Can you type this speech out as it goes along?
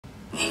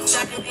Trying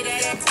to be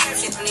that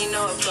exception, don't need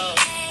no applause.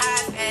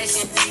 High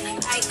fashion,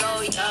 I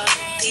go, y'all.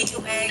 Leave you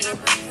wagon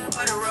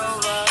or the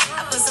rover.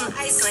 I put some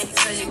ice on you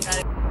cause you got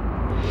it.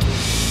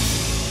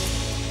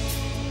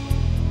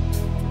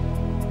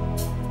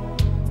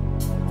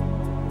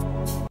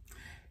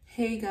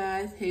 Hey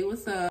guys, hey,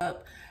 what's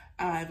up?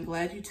 I'm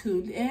glad you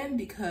tuned in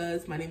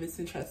because my name is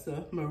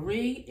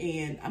Sentressamarie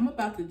and I'm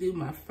about to do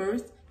my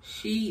first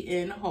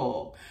SHEIN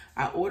haul.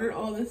 I ordered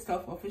all this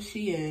stuff off of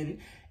SHEIN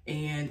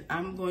and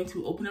I'm going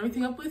to open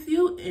everything up with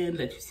you and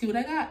let you see what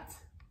I got.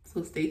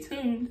 So stay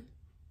tuned.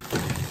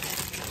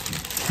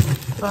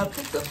 So I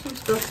picked up some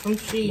stuff from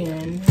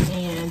SHEIN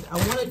and I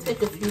want to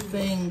take a few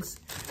things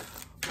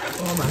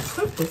on my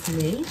trip with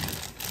me.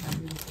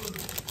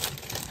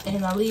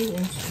 And I leave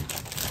in,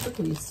 look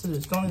at these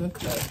scissors, don't even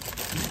cut.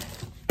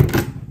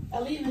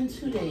 I leave in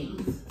 2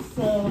 days.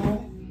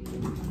 So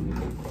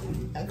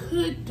I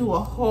could do a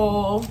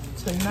haul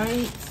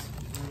tonight,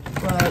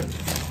 but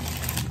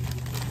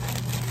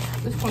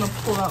just want to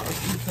pull out a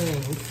few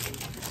things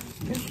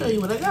and show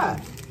you what I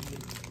got.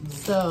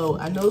 So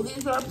I know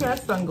these are a pair of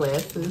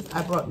sunglasses.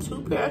 I brought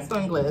 2 pairs of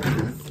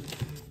sunglasses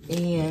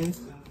and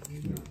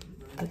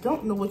I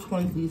don't know which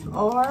ones these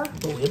are,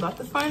 but we're about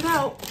to find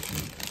out.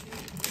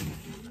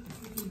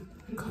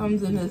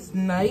 Comes in this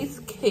nice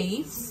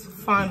case.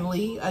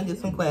 Finally, I get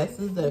some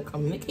glasses that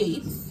come in the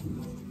case.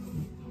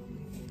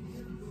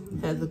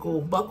 Has a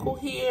gold buckle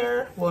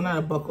here. Well, not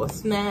a buckle, a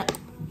snap.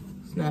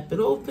 Snap it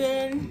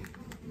open.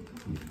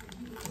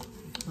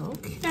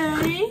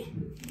 Okay.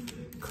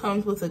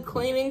 Comes with a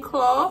cleaning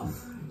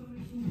cloth.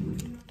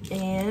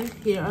 And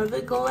here are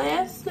the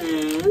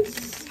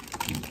glasses.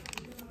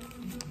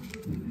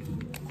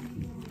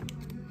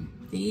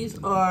 These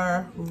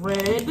are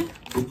red.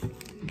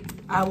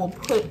 I will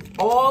put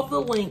all the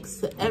links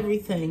to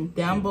everything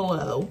down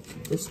below.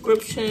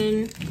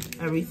 Description,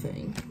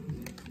 everything.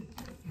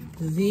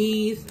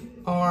 These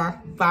are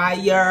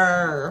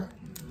fire.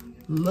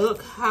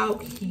 Look how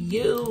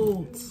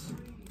cute.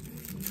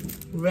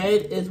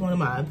 Red is one of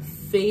my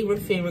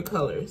favorite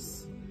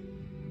colors.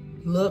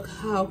 Look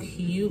how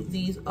cute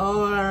these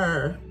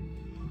are.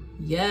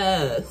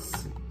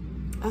 Yes.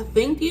 I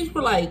think these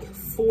were like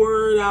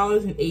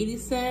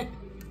 $4.80.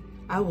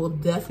 I will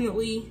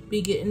definitely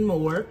be getting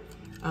more.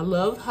 I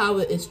love how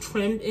it is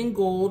trimmed in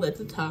gold at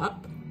the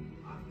top.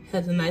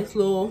 Has a nice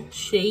little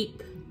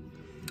shape.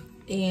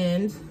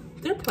 And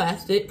they're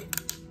plastic,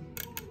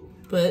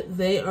 but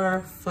they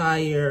are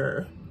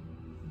fire.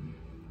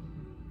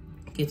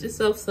 Get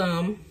yourself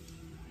some.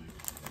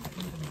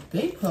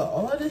 They put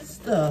all this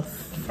stuff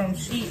from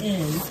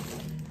SHEIN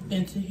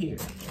into here.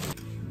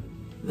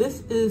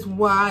 This is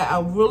why I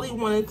really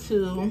wanted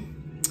to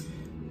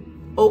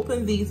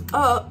open these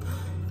up,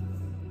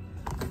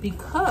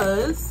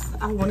 because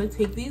I want to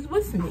take these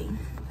with me.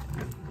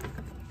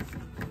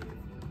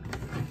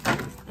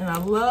 And I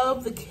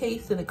love the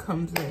case that it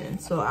comes in.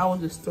 So I will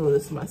just throw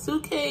this in my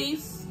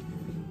suitcase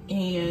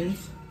and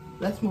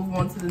let's move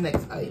on to the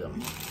next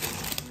item.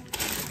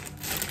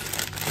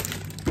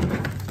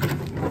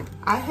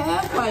 I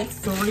have like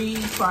 3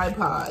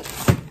 tripods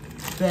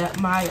that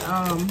my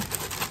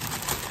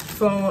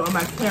phone or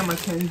my camera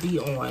can be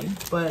on,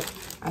 but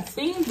I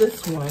seen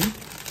this one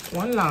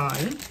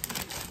online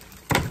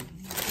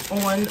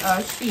on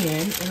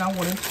SHEIN and I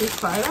wanted to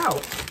try it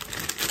out.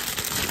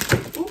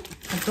 Ooh,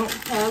 I don't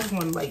have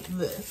one like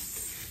this.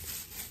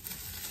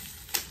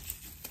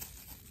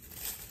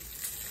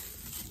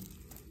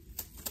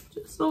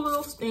 Just a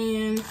little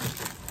stand.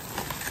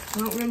 I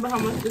don't remember how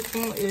much this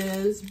one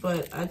is,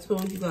 but I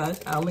told you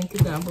guys I'll link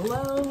it down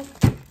below.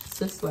 It's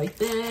just like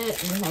that,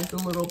 and it has a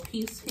little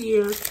piece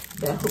here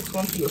that hooks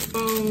onto your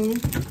phone.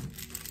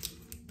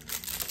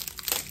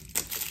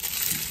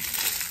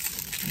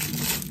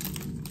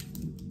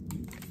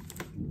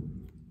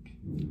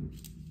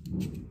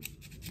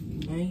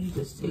 And you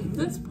just take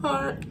this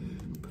part,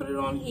 put it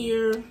on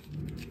here,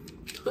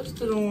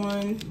 twist it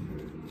on.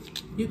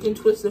 You can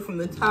twist it from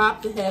the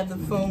top to have the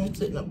phone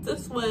sitting up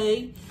this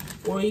way,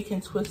 or you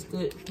can twist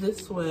it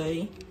this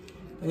way.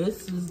 And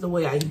this is the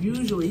way I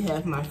usually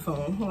have my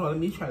phone. Hold on, let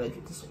me try to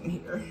get this one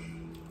here.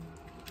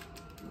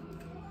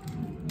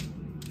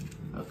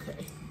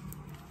 Okay.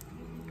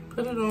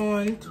 Put it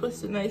on,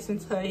 twist it nice and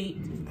tight.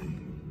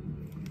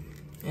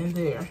 And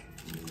there.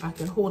 I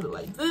can hold it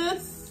like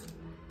this.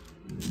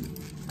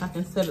 I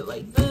can set it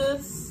like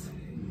this.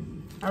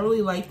 I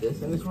really like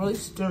this, and it's really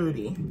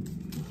sturdy.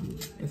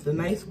 It's a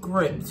nice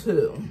grip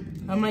too.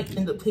 I might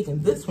end up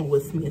taking this one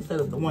with me instead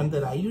of the one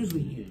that I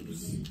usually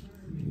use.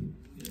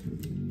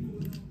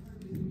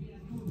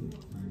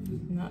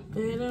 Not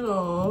bad at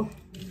all.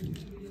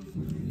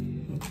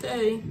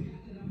 Okay.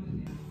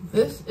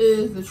 This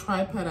is the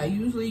tripod I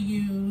usually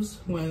use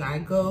when I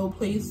go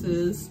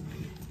places.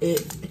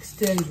 It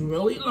extends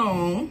really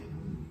long.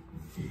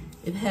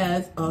 It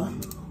has a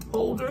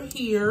holder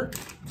here,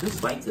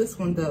 just like this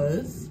one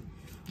does.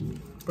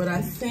 But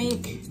I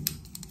think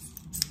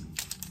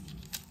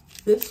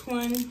this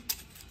one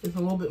is a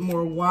little bit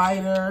more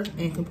wider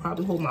and can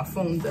probably hold my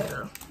phone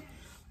better.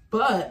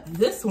 But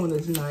this one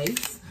is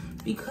nice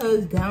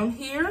because down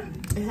here,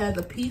 it has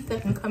a piece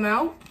that can come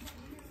out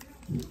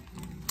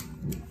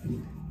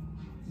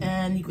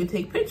and you can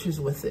take pictures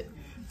with it.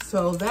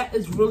 So that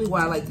is really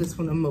why I like this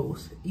one the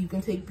most. You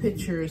can take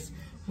pictures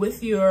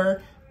with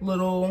your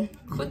little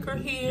clicker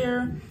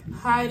here,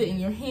 hide it in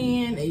your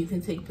hand, and you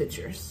can take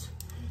pictures.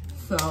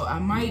 So I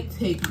might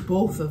take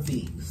both of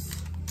these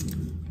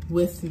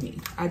with me.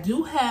 I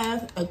do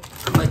have a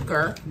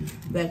clicker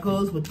that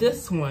goes with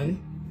this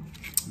one.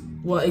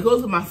 Well, it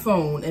goes with my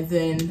phone, and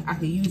then I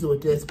can use it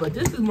with this, but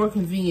this is more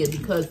convenient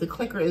because the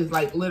clicker is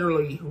like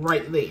literally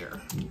right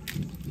there.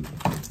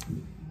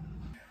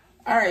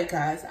 All right,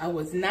 guys, I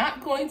was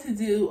not going to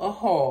do a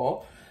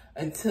haul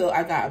until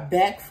I got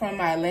back from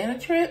my Atlanta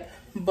trip,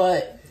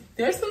 but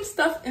there's some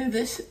stuff in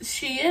this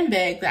SHEIN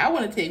bag that I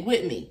want to take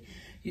with me.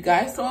 You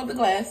guys saw the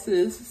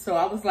glasses, so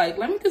I was like,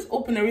 let me just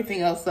open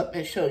everything else up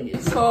and show you.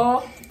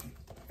 Saw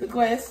the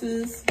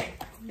glasses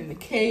in the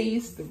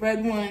case, the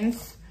red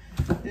ones.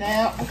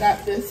 Now I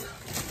got this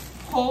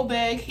whole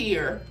bag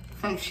here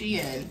from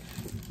SHEIN.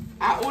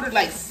 I ordered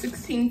like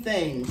 16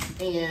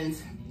 things and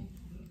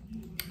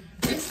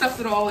they stuffed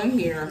it all in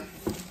here.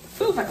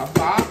 Feels like a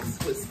box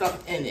with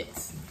stuff in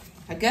it.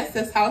 I guess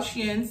that's how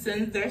SHEIN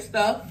sends their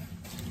stuff.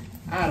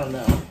 I don't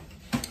know,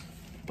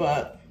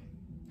 but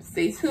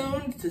stay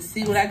tuned to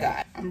see what I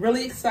got. I'm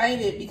really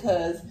excited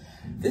because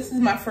this is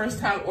my first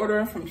time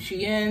ordering from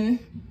SHEIN.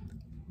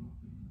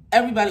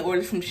 Everybody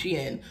orders from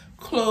SHEIN.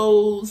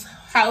 Clothes,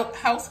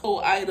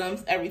 household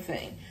items,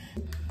 everything.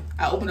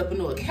 I opened up a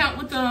new account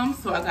with them,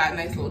 so I got a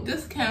nice little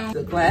discount.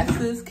 The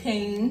glasses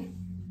came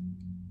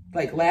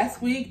like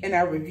last week and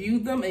I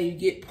reviewed them, and you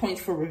get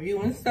points for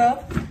reviewing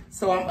stuff.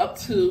 So I'm up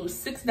to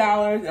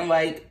 $6 and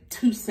like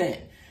 2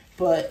 cents.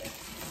 But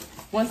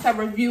once I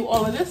review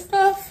all of this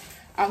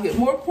stuff, I'll get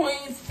more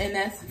points, and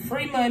that's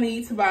free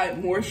money to buy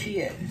more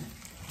SHEIN.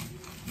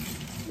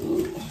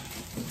 Ooh,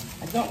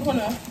 I don't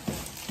wanna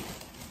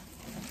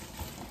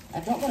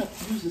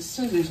use the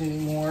scissors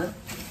anymore,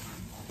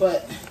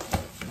 but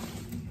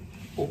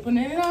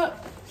opening it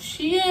up,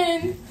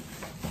 SHEIN.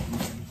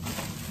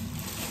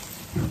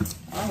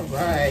 All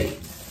right,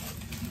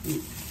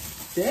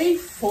 they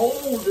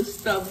fold the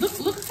stuff.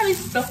 Look how they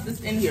stuffed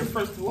this in here.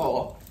 First of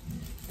all,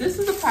 this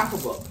is a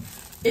pocketbook.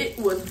 It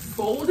was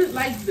folded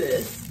like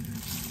this,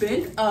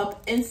 bent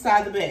up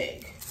inside the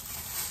bag.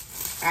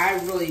 I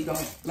really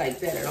don't like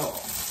that at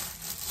all,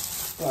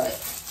 but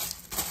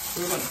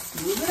we're gonna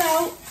smooth it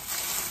out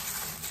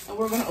and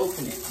we're gonna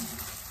open it.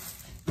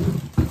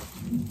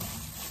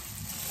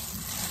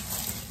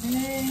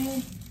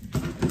 Okay,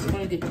 I'm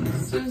gonna get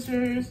these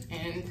scissors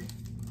and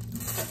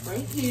cut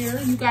right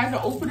here. You guys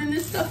are opening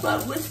this stuff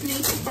up with me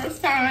for the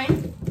first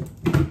time.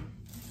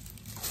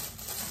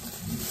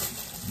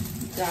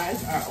 You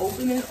guys are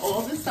opening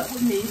all this up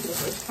with me for the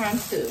first time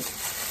too.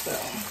 So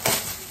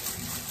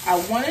I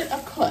wanted a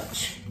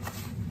clutch.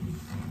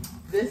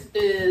 This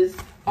is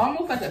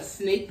almost like a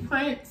snake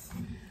print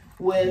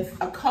with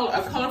a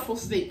colorful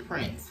snake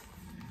print.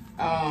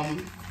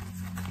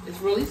 It's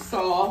really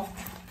soft.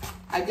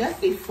 I guess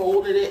they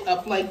folded it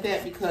up like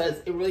that because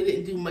it really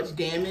didn't do much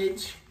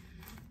damage.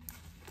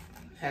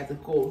 It has a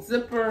gold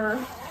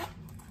zipper.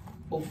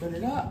 Open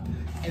it up,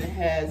 and it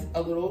has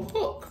a little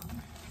hook.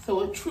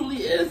 So it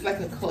truly is like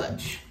a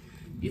clutch.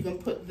 You can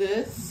put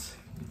this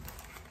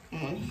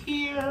on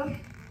here.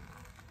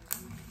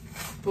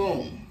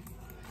 Boom.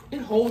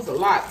 It holds a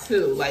lot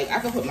too. Like I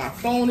can put my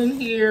phone in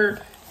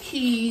here,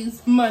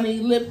 keys, money,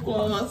 lip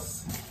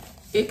gloss.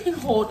 It can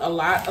hold a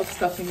lot of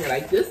stuff in here.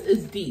 Like this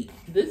is deep.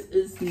 This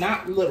is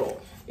not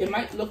little. It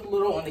might look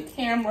little on the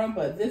camera,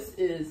 but this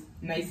is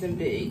nice and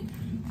big.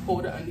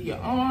 Hold it under your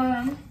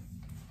arm.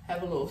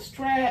 Have a little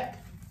strap.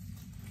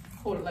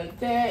 Hold it like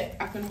that.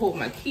 I can hold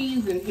my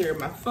keys in here,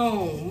 my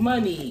phone,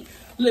 money,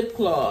 lip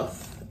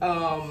gloss,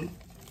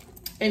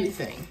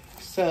 anything.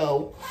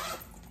 So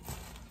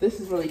this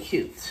is really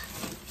cute.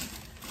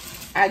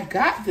 I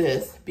got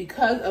this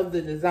because of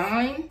the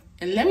design,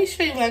 and let me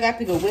show you what I got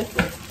to go with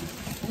it.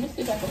 Let me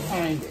see if I can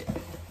find it.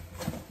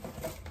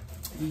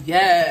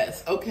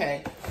 Yes,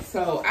 okay.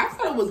 So I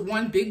thought it was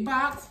one big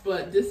box,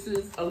 but this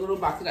is a little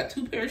box. I got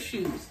 2 pairs of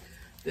shoes.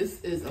 This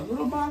is a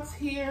little box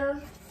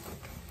here.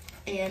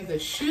 And the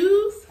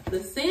shoes,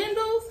 the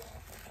sandals,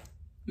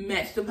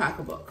 match the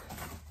pocketbook.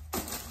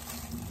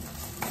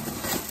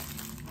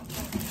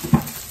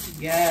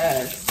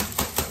 Yes.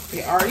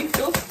 They already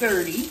feel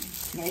sturdy,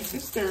 nice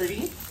and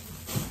sturdy.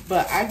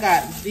 But I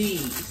got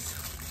these.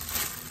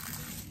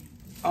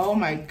 Oh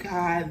my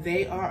God,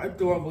 they are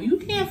adorable. You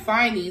can't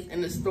find these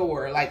in the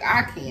store. Like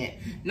I can't,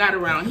 not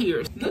around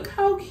here. Look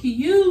how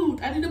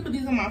cute. I need to put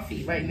these on my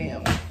feet right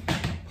now.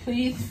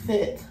 Please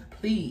fit,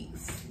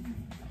 please.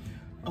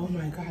 Oh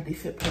my God, they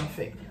fit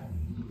perfect.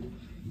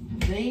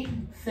 They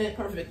fit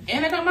perfect.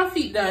 And I got my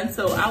feet done,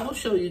 so I will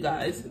show you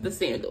guys the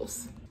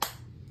sandals.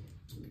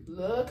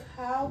 Look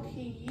how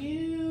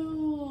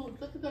cute.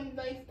 Look at them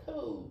nice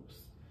toes.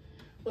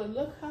 But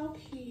look how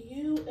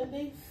cute, and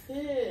they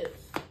fit.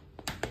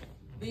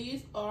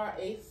 These are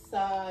a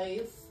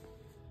size,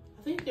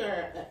 I think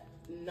they're at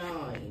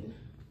 9.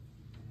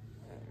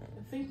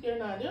 think they're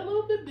not. They're a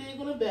little bit big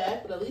on the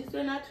back, but at least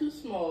they're not too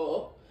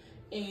small.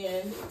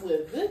 And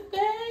with this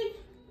bag,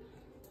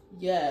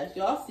 yes,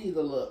 y'all see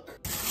the look.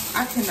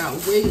 I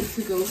cannot wait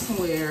to go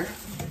somewhere.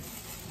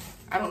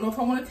 I don't know if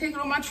I want to take it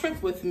on my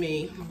trip with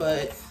me,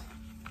 but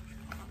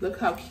look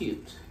how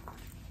cute.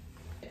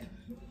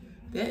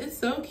 That is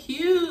so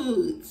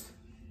cute.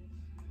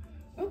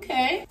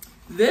 Okay.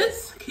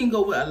 This can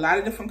go with a lot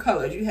of different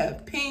colors. You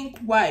have pink,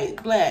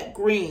 white, black,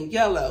 green,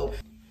 yellow.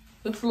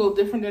 Looks a little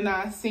different than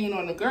I've seen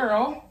on the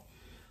girl,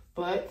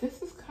 but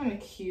this is kind of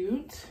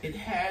cute. It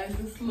has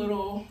this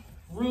little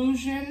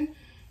ruching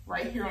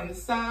right here on the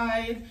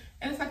side,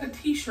 and it's like a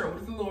t-shirt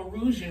with a little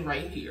ruching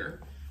right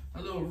here.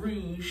 A little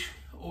rouge,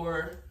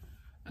 or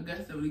I guess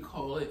that's what we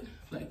call it,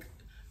 like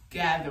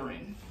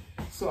gathering.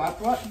 So I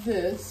brought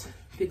this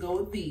to go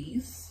with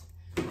these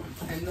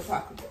and the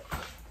pocketbook.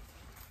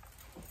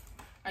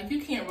 Like,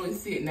 you can't really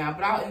see it now,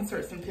 but I'll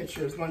insert some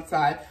pictures once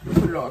I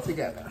put it all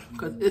together,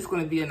 because it's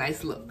going to be a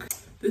nice look.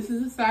 This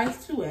is a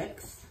size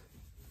 2X.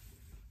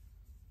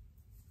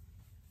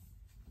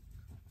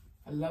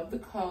 I love the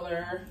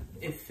color.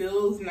 It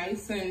feels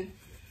nice and,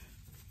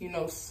 you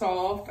know,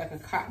 soft, like a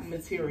cotton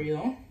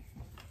material.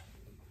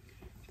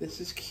 This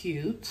is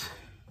cute.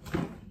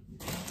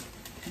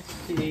 Let's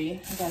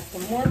see, I got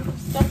some more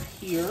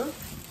stuff here.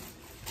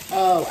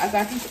 Oh, I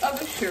got these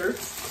other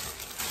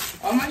shirts.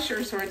 All my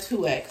shirts are a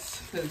 2X.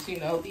 Because, you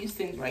know, these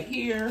things right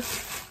here,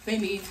 they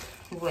need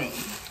room.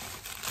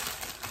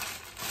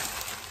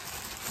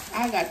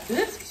 I got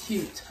this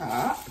cute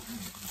top.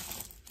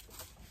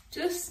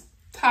 Just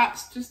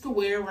tops, just to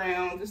wear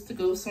around, just to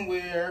go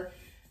somewhere.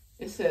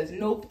 It says,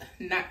 nope,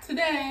 not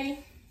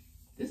today.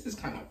 This is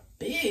kind of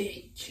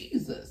big,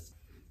 Jesus.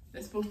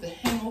 It's supposed to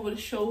hang over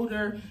the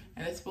shoulder,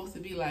 and it's supposed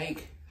to be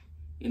like,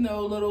 you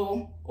know, a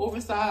little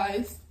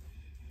oversized.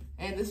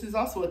 And this is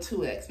also a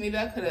 2X. Maybe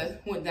I could have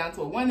went down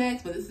to a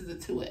 1X, but this is a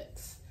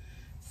 2X.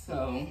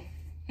 So,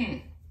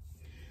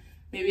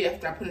 maybe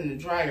after I put it in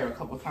the dryer a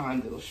couple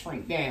times, it'll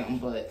shrink down,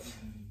 but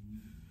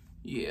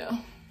yeah.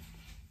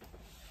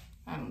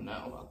 I don't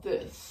know about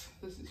this.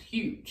 This is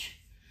huge.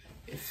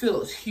 It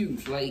feels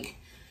huge, like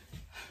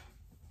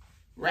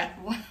wrap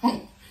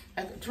around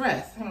like a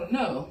dress. I don't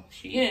know.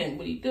 SHEIN,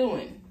 what are you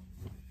doing?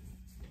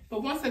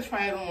 But once I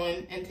try it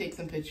on and take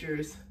some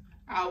pictures,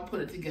 I'll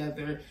put it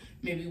together,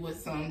 maybe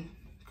with some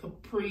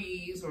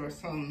capris or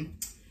some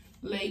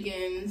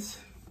leggings.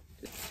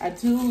 I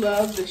do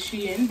love the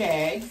SHEIN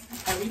bags.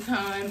 Every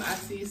time I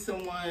see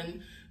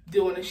someone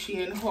doing a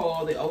SHEIN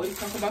haul, they always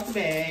talk about the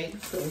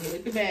bags. So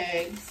here's the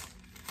bags.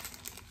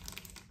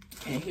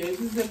 And here's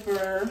the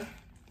zipper.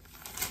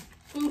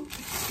 Boop,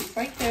 just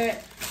like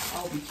that.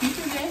 I'll be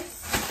keeping this.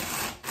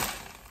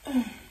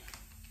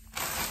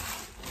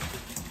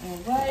 All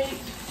right,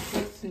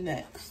 what's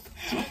next?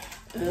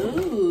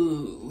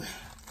 Ooh,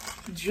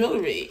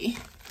 jewelry.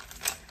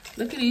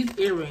 Look at these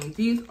earrings.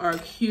 These are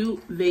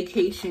cute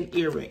vacation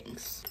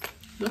earrings.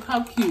 Look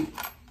how cute.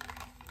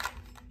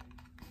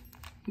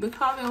 Look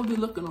how they'll be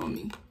looking on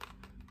me.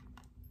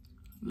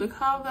 Look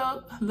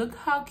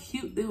how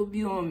cute they will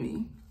be on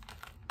me.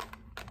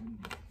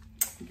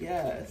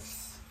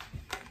 Yes.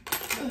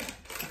 Ugh,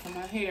 look at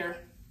my hair.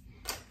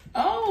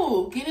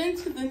 Oh, get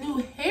into the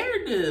new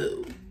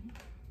hairdo.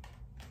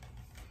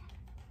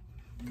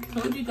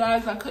 Told you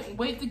guys I couldn't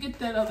wait to get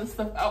that other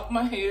stuff out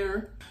my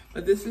hair.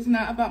 But this is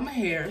not about my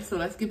hair, so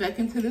let's get back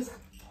into this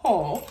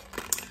haul.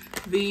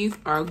 These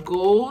are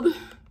gold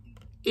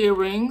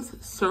earrings,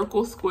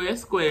 circle, square,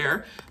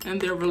 square,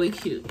 and they're really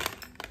cute.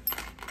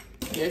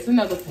 Here's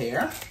another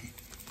pair.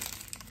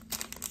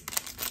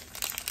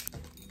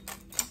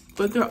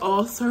 But they're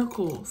all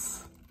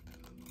circles.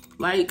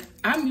 Like,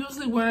 I'm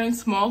usually wearing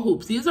small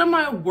hoops. These are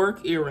my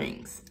work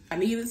earrings. I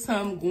needed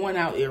some going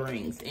out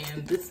earrings,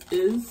 and this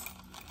is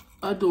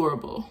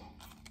adorable.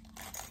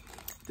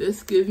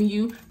 This giving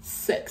you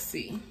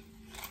sexy.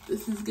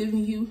 This is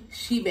giving you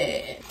she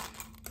bad.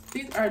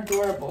 These are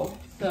adorable.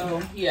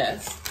 So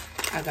yes,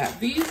 I got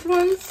these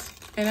ones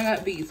and I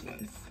got these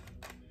ones.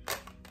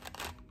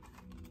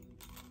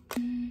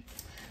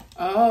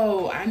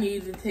 Oh, I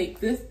need to take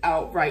this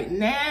out right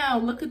now.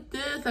 Look at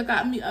this. I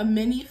got me a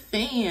mini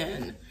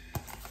fan.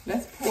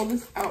 Let's pull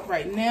this out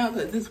right now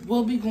because this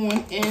will be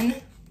going in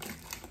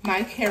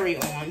my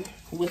carry-on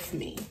with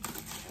me.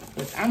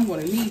 Because I'm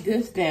going to need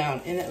this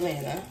down in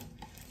Atlanta.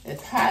 As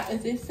hot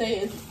as they say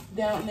it's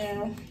down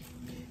there,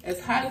 as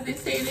hot as they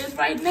say it is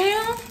right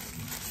now.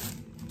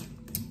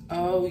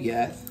 Oh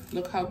yes,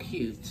 look how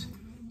cute.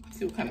 Let's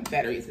see what kind of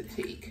batteries it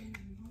take.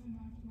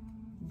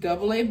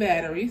 AA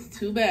batteries,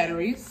 2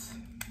 batteries.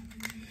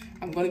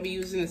 I'm going to be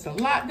using this a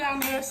lot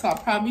down there, so I'll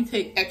probably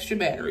take extra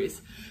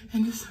batteries.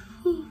 And just,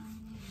 whew.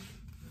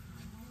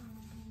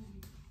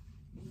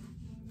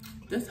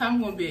 That's how I'm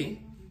going to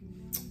be.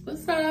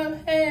 What's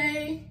up?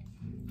 Hey,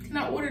 can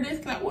I order this?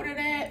 Can I order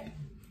that?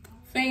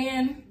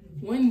 Fan,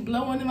 wind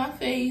blowing in my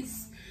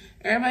face.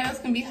 Everybody else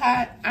can be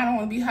hot. I don't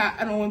want to be hot.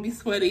 I don't want to be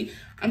sweaty.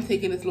 I'm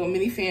taking this little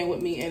mini fan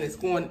with me, and it's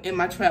going in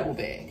my travel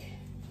bag.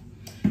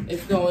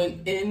 It's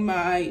going in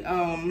my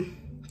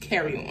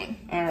carry on.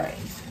 All right,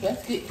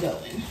 let's get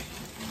going.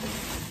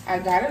 I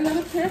got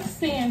another pair of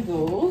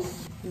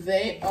sandals.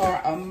 They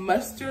are a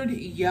mustard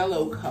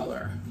yellow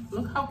color.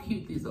 Look how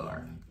cute these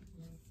are.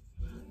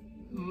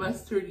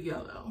 Mustard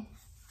yellow.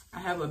 I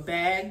have a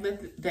bag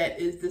that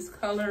is this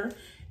color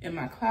in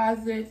my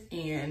closet,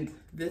 and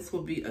this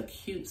will be a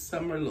cute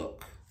summer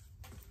look.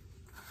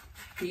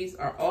 These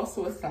are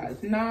also a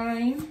size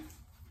 9.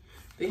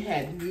 They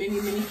had many,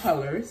 many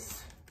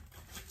colors.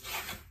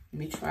 Let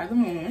me try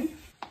them on.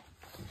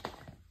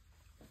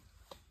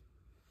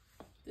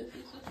 This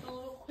is just a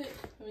little quick,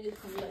 let me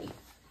get some light.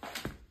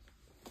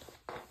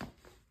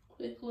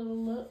 Quick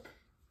little look.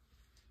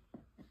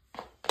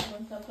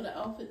 Once I put an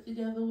outfit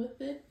together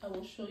with it, I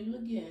will show you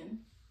again.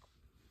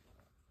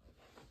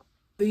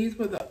 These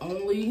were the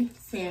only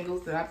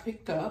sandals that I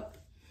picked up.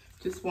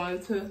 Just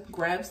wanted to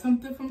grab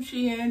something from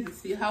SHEIN to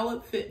see how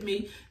it fit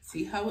me,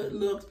 see how it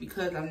looked,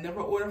 because I've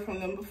never ordered from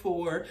them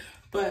before.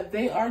 But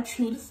they are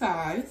true to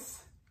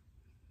size,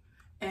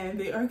 and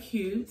they are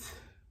cute,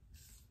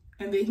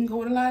 and they can go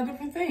with a lot of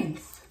different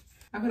things.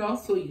 I could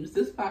also use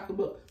this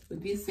pocketbook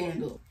with these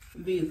sandals.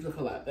 These look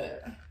a lot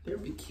better. They'll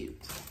be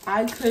cute.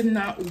 I could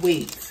not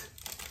wait.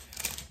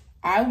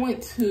 I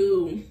went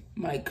to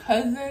my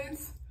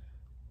cousin's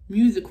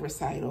music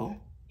recital,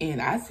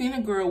 and I seen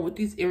a girl with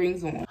these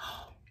earrings on.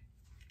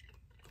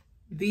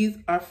 These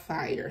are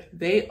fire.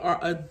 They are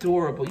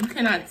adorable. You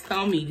cannot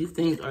tell me these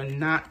things are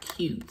not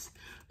cute.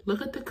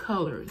 Look at the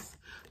colors.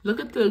 Look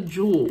at the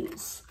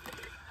jewels.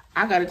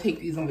 I gotta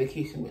take these on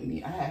vacation with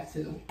me. I have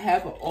to. I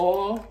have an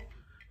all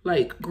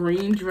like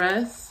green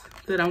dress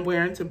that I'm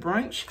wearing to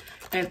brunch,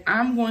 and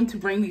I'm going to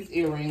bring these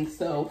earrings.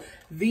 So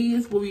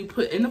these will be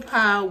put in the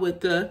pile with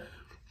the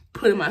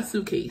put in my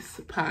suitcase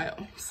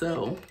pile.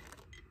 So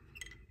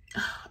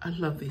I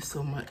love these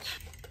so much.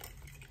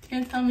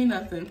 Can't tell me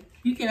nothing.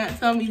 You cannot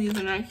tell me these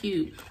are not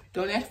cute.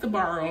 Don't ask to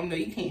borrow them. No,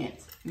 you can't.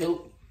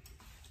 Nope.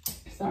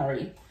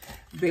 Sorry.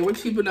 They were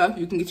cheap enough.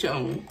 You can get your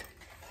own.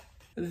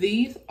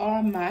 These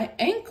are my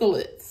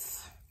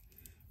anklets.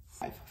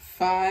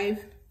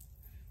 5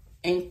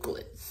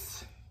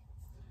 anklets.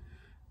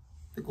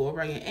 They go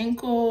around your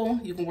ankle.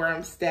 You can wear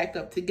them stacked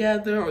up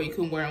together, or you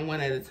can wear them one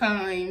at a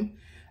time.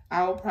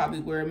 I'll probably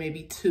wear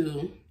maybe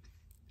 2.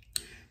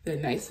 They're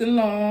nice and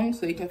long,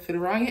 so you can fit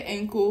around your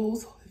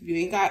ankles. If you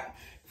ain't got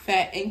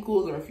fat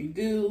ankles, or if you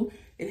do,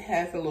 it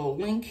has a little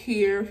link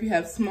here if you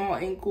have small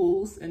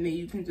ankles, and then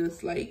you can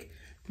just like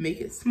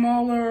make it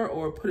smaller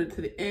or put it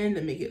to the end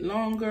and make it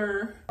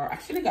longer. Or I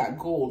should have got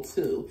gold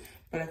too,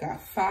 but I got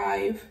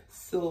 5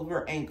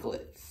 silver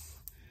anklets.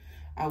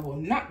 I will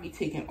not be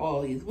taking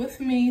all these with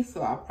me,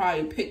 so I'll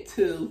probably pick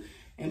 2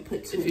 and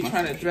put 2. If you're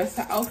trying to dress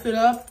the outfit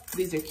up,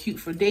 these are cute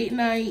for date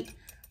night.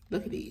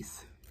 Look at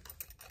these.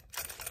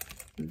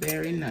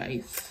 Very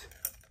nice.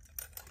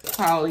 The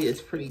quality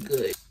is pretty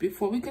good.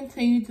 Before we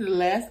continue to the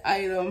last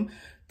item,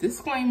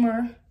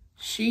 disclaimer,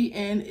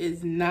 SHEIN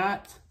is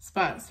not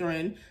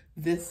sponsoring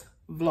this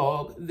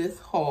vlog, this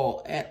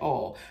haul at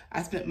all.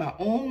 I spent my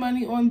own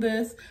money on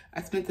this.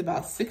 I spent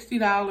about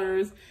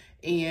 $60,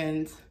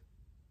 and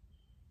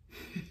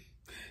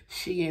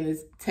SHEIN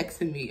is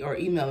texting me or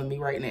emailing me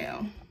right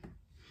now.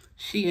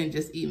 SHEIN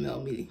just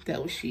emailed me.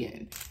 That was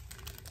SHEIN.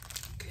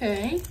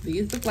 Okay,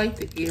 these look like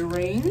the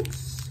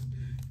earrings.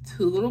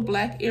 2 little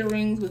black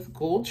earrings with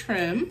gold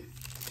trim.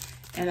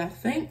 And I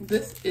think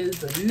this is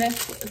the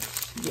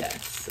necklace.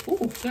 Yes. Oh,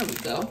 there we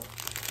go.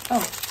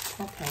 Oh,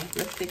 okay.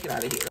 Let's take it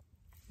out of here.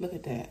 Look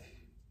at that.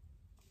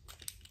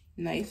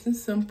 Nice and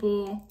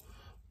simple.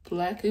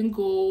 Black and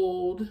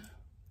gold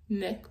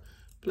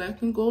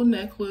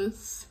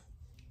necklace.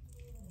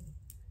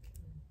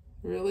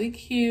 Really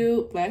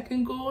cute. Black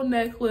and gold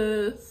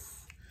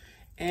necklace.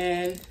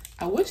 And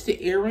I wish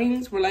the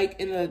earrings were like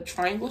in a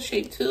triangle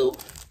shape too,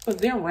 but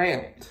they're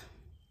round.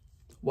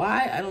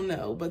 Why? I don't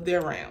know, but they're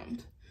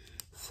round.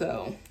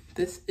 So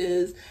this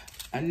is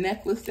a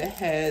necklace that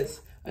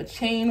has a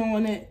chain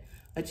on it.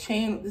 This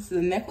is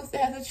a necklace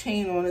that has a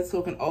chain on it, so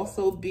it can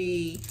also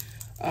be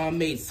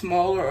made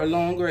smaller or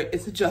longer.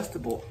 It's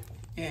adjustable.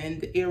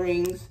 And the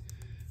earrings,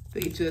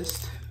 you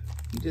just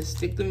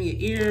stick them in your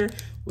ear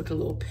with a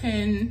little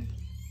pin.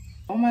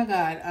 Oh my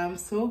God, I'm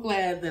so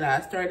glad that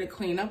I started to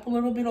clean up a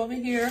little bit over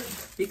here,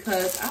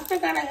 because I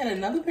forgot I had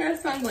another pair of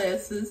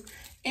sunglasses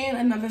and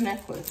another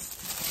necklace.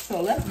 So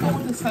let's go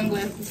with the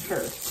sunglasses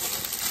first.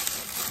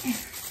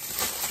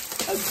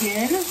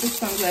 Again, the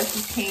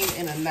sunglasses came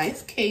in a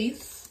nice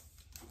case.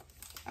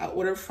 I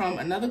ordered from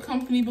another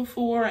company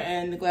before,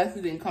 and the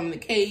glasses didn't come in the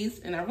case,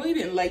 and I really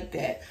didn't like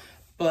that,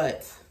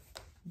 but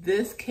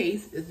this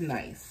case is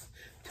nice.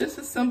 Just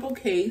a simple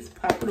case,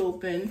 pop it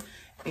open,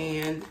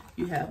 and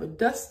you have a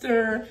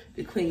duster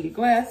to clean your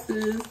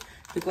glasses.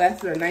 The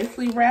glasses are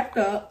nicely wrapped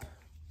up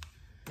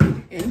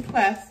in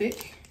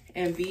plastic,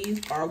 and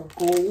these are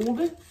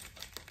gold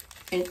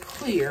and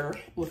clear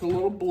with a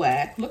little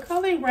black. Look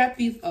how they wrap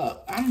these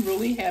up. I'm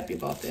really happy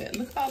about that.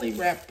 Look how they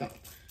wrapped them.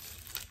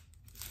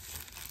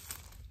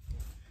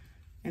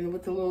 And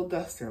with the little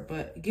duster.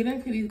 But get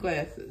into these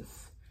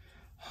glasses.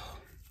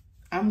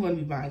 I'm going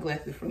to be buying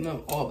glasses from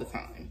them all the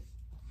time.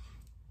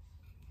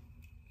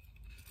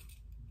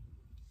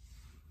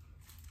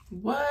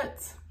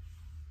 What?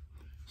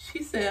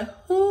 She said,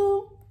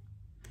 who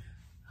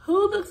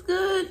looks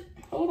good?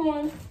 Hold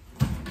on.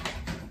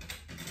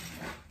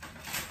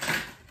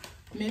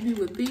 Maybe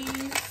with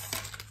these.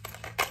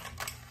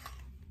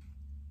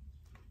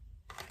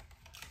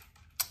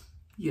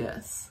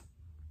 Yes.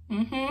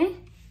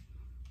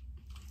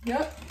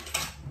 Yep.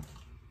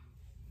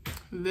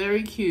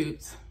 Very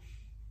cute.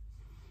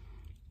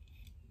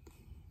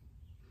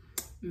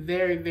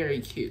 Very,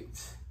 very cute.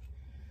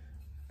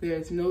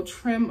 There's no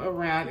trim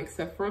around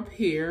except for up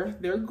here.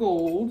 They're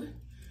gold.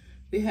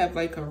 They have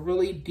like a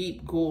really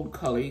deep gold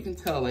color. You can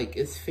tell like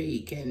it's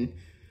fake and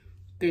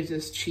they're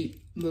just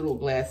cheap little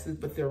glasses,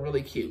 but they're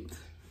really cute.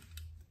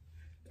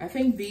 I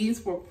think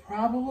these were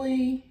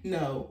probably,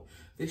 no,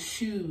 the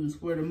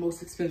shoes were the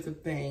most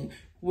expensive thing,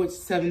 which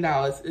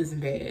 $7 isn't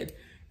bad.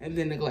 And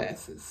then the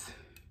glasses.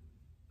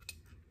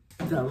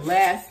 The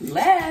last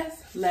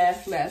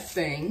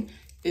thing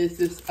is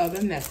this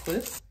other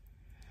necklace.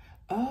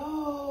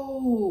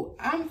 Oh,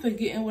 I'm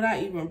forgetting what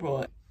I even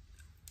brought.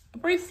 A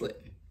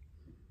bracelet.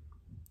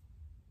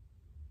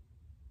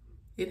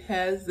 It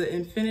has the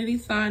infinity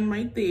sign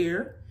right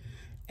there.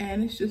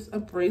 And it's just a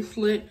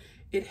bracelet.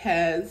 It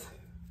has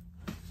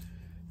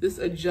this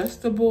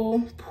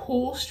adjustable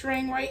pull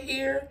string right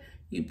here.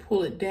 You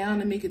pull it down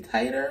to make it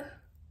tighter.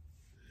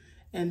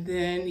 And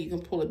then you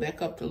can pull it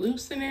back up to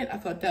loosen it. I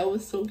thought that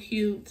was so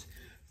cute.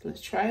 So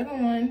let's try it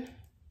on.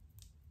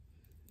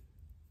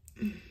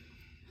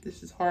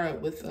 This is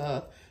hard with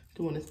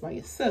doing this by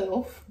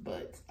yourself,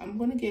 but I'm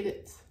gonna get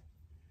it.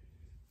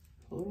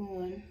 Hold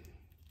on.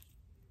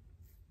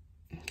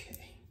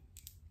 Okay.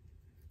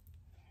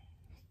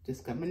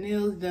 Just got my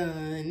nails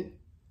done.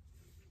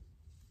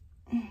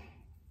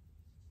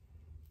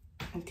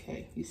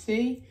 Okay, you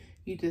see?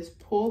 You just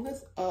pull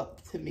this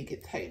up to make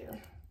it tighter.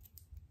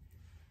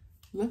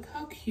 Look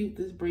how cute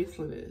this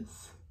bracelet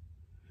is.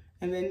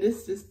 And then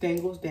this just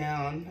dangles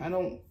down. I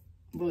don't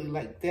really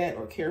like that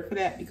or care for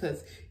that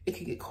because it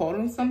could get caught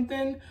on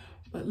something,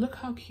 but look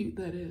how cute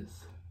that is.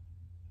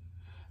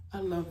 I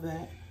love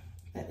that.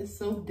 That is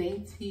so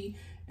dainty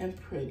and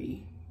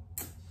pretty.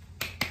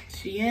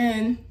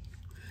 SHEIN,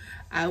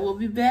 I will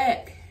be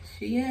back.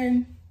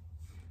 SHEIN.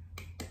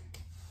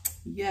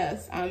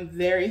 Yes, I'm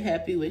very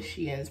happy with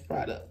SHEIN's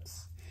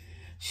products.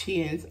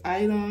 SHEIN's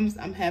items,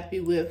 I'm happy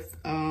with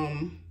how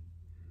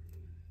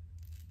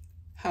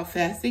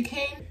fast they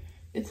came.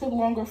 It took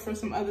longer for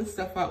some other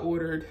stuff I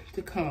ordered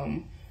to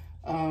come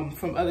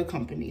from other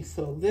companies.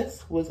 So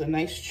this was a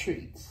nice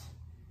treat.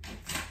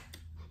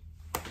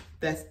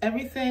 That's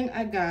everything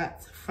I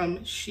got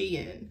from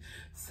SHEIN.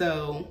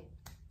 So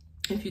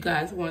if you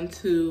guys want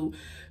to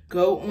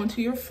go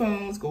onto your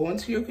phones, go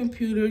onto your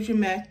computers, your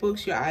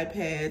MacBooks, your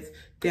iPads,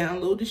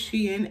 download the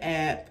SHEIN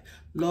app,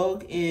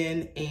 log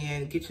in,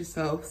 and get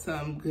yourself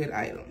some good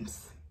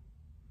items.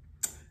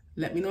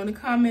 Let me know in the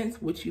comments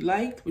what you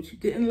liked, what you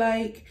didn't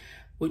like,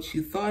 what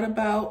you thought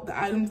about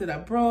the items that I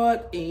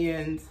brought,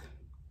 and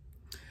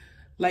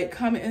like,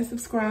 comment, and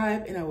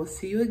subscribe, and I will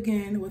see you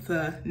again with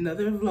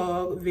another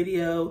vlog,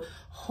 video,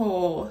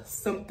 haul,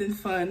 something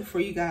fun for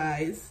you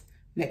guys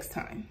next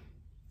time.